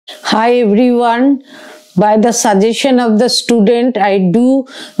Hi everyone. By the suggestion of the student, I do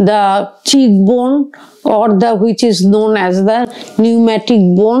the cheekbone or the which is known as the pneumatic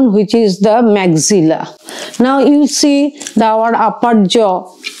bone, which is the maxilla. Now you see our upper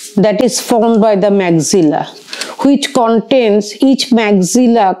jaw that is formed by the maxilla, which contains, each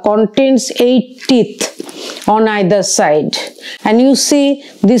maxilla contains 8 teeth on either side. And you see,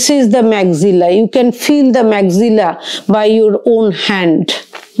 this is the maxilla. You can feel the maxilla by your own hand.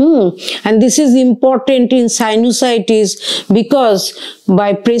 And this is important in sinusitis because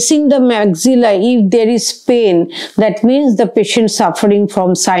by pressing the maxilla, if there is pain, that means the patient suffering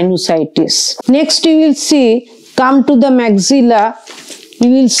from sinusitis. Next you will see, come to the maxilla,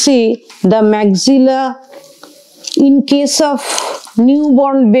 you will see the maxilla in case of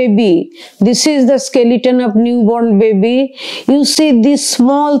newborn baby. This is the skeleton of newborn baby. You see, this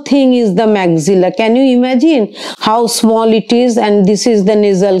small thing is the maxilla. Can you imagine how small it is? And this is the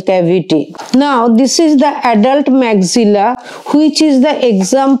nasal cavity. Now this is the adult maxilla, which is the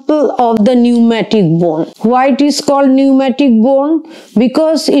example of the pneumatic bone. Why it is called pneumatic bone?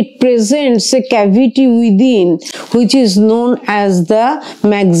 Because it presents a cavity within which is known as the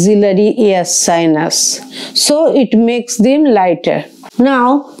maxillary air sinus. So it makes them lighter.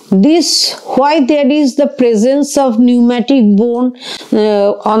 Now this, why there is the presence of pneumatic bone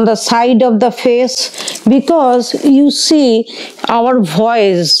on the side of the face? Because you see, our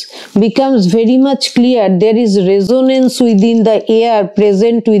voice becomes very much clear. There is resonance within the air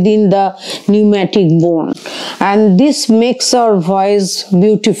present within the pneumatic bone, and this makes our voice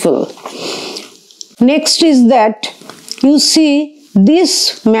beautiful. Next is that you see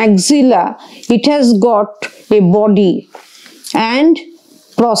this maxilla, it has got a body and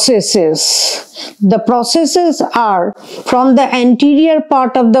processes. The processes are, from the anterior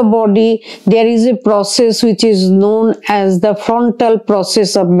part of the body, there is a process which is known as the frontal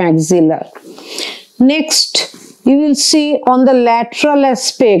process of maxilla. Next, you will see on the lateral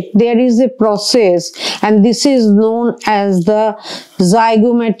aspect there is a process, and this is known as the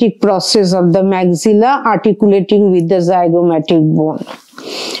zygomatic process of the maxilla articulating with the zygomatic bone.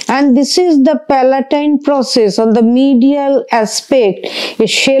 And this is the palatine process. On the medial aspect, a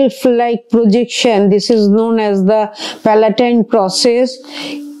shelf-like projection, this is known as the palatine process.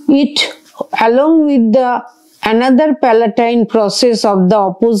 It, along with the another palatine process of the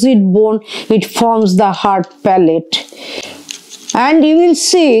opposite bone, it forms the hard palate. And you will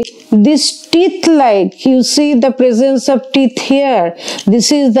see this teeth-like, you see the presence of teeth here.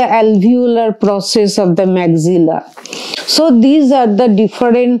 This is the alveolar process of the maxilla. So these are the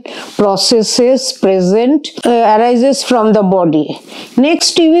different processes present, arises from the body.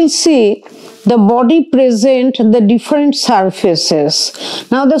 Next you will see the body present the different surfaces.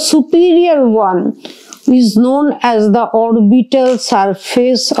 Now the superior one is known as the orbital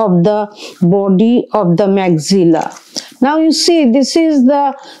surface of the body of the maxilla. Now you see, this is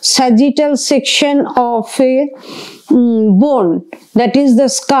the sagittal section of a bone, that is the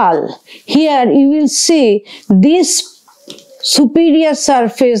skull. Here you will see this superior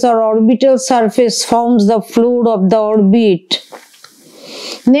surface or orbital surface forms the floor of the orbit.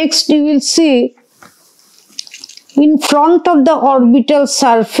 Next you will see, in front of the orbital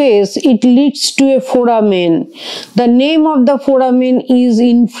surface, it leads to a foramen. The name of the foramen is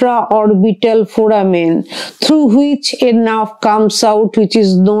infraorbital foramen, through which a nerve comes out, which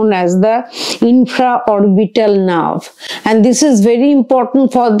is known as the infraorbital nerve. And this is very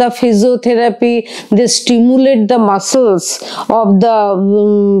important for the physiotherapy. They stimulate the muscles of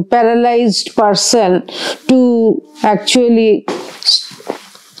the paralyzed person to actually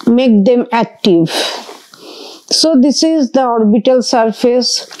make them active. So this is the orbital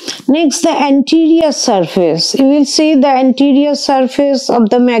surface. Next, the anterior surface. You will see the anterior surface of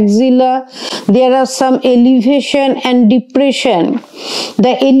the maxilla. There are some elevation and depression.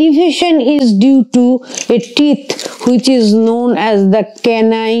 The elevation is due to a teeth which is known as the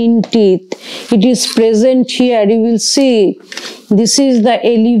canine teeth. It is present here. You will see this is the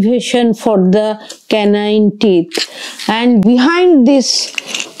elevation for the canine teeth. And behind this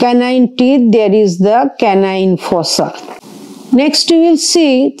canine teeth there is the canine fossa. Next you will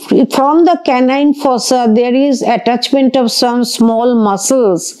see, from the canine fossa there is attachment of some small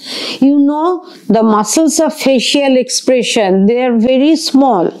muscles. You know, the muscles of facial expression, they are very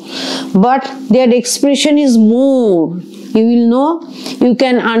small, but their expression is more. You will know, you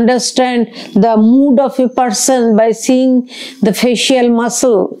can understand the mood of a person by seeing the facial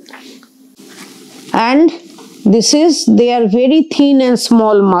muscle. And this is, they are very thin and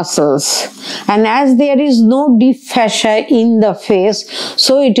small muscles, and as there is no deep fascia in the face,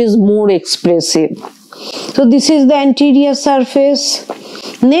 so it is more expressive. So this is the anterior surface.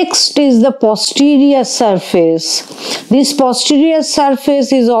 Next is the posterior surface. This posterior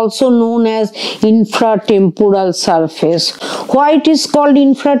surface is also known as infratemporal surface. Why it is called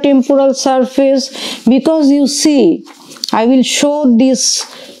infratemporal surface? Because you see, I will show this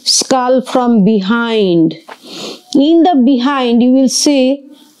skull from behind. In the behind, you will see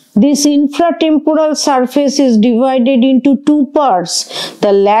this infratemporal surface is divided into two parts.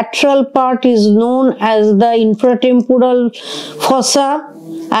 The lateral part is known as the infratemporal fossa,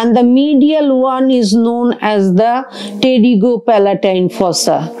 and the medial one is known as the pterygopalatine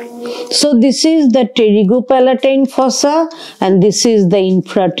fossa. So this is the pterygopalatine fossa and this is the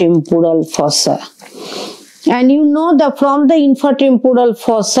infratemporal fossa. And you know that from the infratemporal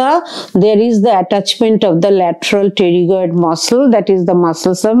fossa, there is the attachment of the lateral pterygoid muscle, that is the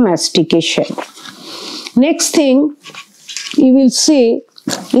muscles of mastication. Next thing, you will see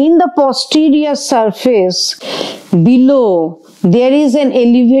in the posterior surface below, there is an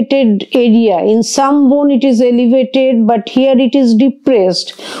elevated area. In some bone it is elevated, but here it is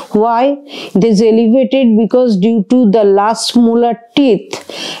depressed. Why? It is elevated because due to the last molar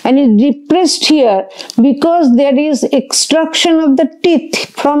teeth, and it is depressed here because there is extraction of the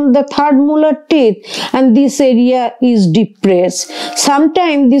teeth from the third molar teeth, and this area is depressed.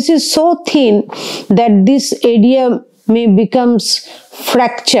 Sometimes this is so thin that this area may becomes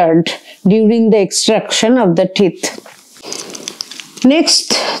fractured during the extraction of the teeth.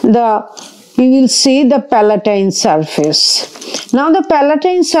 Next, you will see the palatine surface. Now the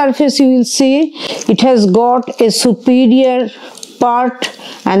palatine surface, you will see it has got a superior part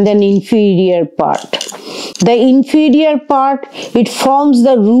and an inferior part. The inferior part, it forms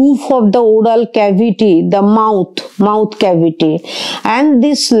the roof of the oral cavity, the mouth cavity, and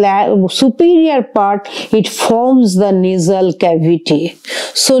this superior part, it forms the nasal cavity.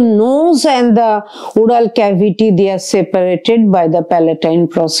 So nose and the oral cavity, they are separated by the palatine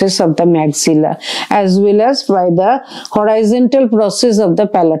process of the maxilla as well as by the horizontal process of the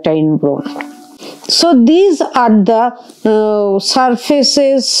palatine bone. So these are the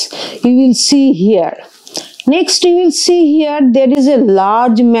surfaces you will see here. Next, you will see here there is a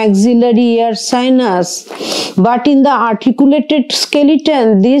large maxillary air sinus, but in the articulated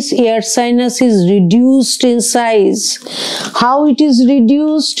skeleton, this air sinus is reduced in size. How it is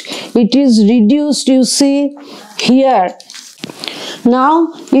reduced? It is reduced, you see here.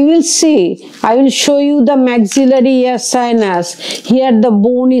 Now you will see, I will show you the maxillary air sinus. Here the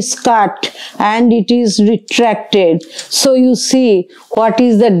bone is cut and it is retracted. So you see what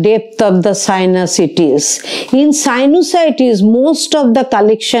is the depth of the sinus it is. In sinusitis, most of the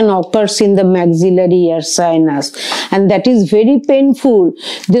collection occurs in the maxillary air sinus, and that is very painful.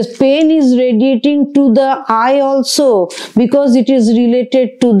 This pain is radiating to the eye also because it is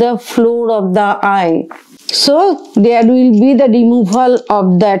related to the floor of the eye. So there will be the removal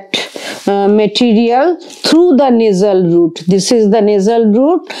of that material through the nasal root. This is the nasal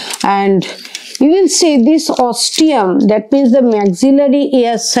root, and you will see this ostium, that means the maxillary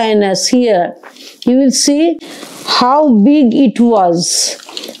air sinus here. You will see how big it was,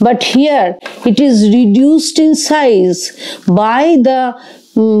 but here it is reduced in size by the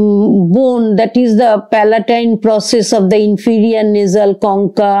bone, that is the palatine process of the inferior nasal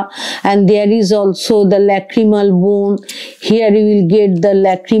concha, and there is also the lacrimal bone. Here you will get the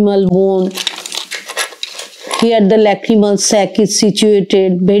lacrimal bone. Here the lacrimal sac is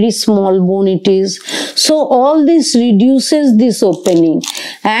situated, very small bone it is. So all this reduces this opening,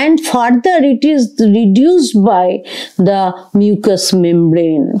 and further it is reduced by the mucous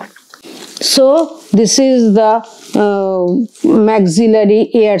membrane. So this is the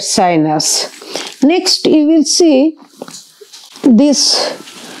maxillary air sinus. Next you will see this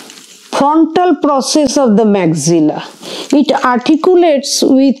frontal process of the maxilla. It articulates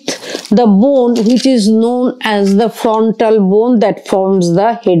with the bone which is known as the frontal bone that forms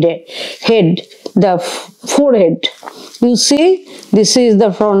the the forehead. You see, this is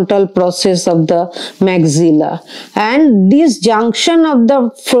the frontal process of the maxilla, and this junction of the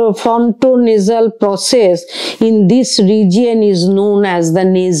frontonasal process in this region is known as the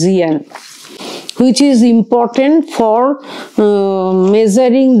nasion, which is important for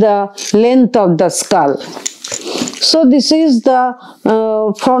measuring the length of the skull. So this is the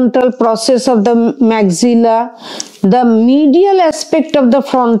frontal process of the maxilla. The medial aspect of the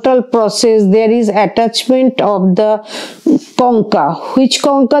frontal process, there is attachment of the concha. Which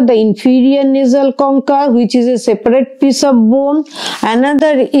concha? The inferior nasal concha, which is a separate piece of bone.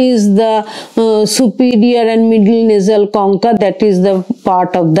 Another is the superior and middle nasal concha, that is the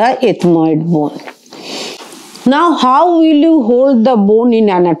part of the ethmoid bone. Now how will you hold the bone in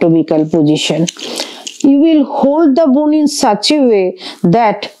anatomical position? you will hold the bone in such a way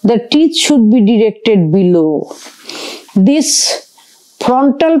that the teeth should be directed below. This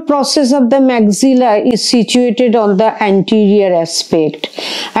frontal process of the maxilla is situated on the anterior aspect,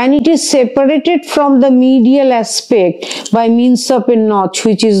 and it is separated from the medial aspect by means of a notch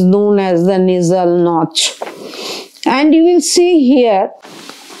which is known as the nasal notch. And you will see here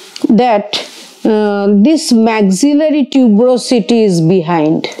that this maxillary tuberosity is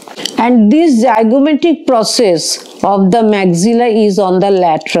behind, and this zygomatic process of the maxilla is on the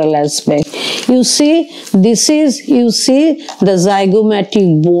lateral aspect. You see, this is, the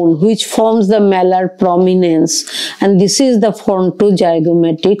zygomatic bone which forms the malar prominence, and this is the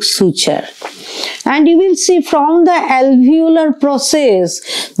frontozygomatic suture. And you will see from the alveolar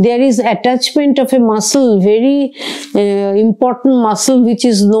process there is attachment of a muscle, very important muscle, which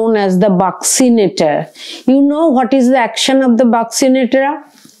is known as the buccinator. You know what is the action of the buccinator?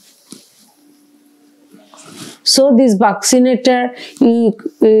 So this buccinator,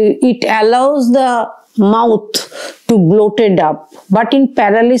 it allows the mouth to bloated up, but in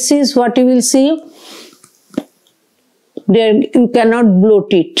paralysis what you will see, there you cannot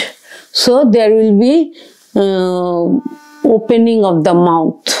bloat it. So there will be opening of the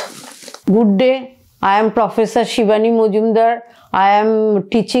mouth. Good day, I am Professor Shivani Mojumdar. I am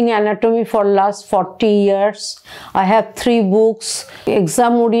teaching anatomy for last 40 years. I have 3 books,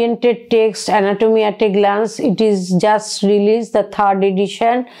 exam oriented text, Anatomy at a Glance. It is just released, the 3rd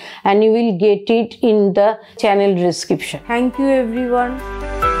edition, and you will get it in the channel description. Thank you everyone.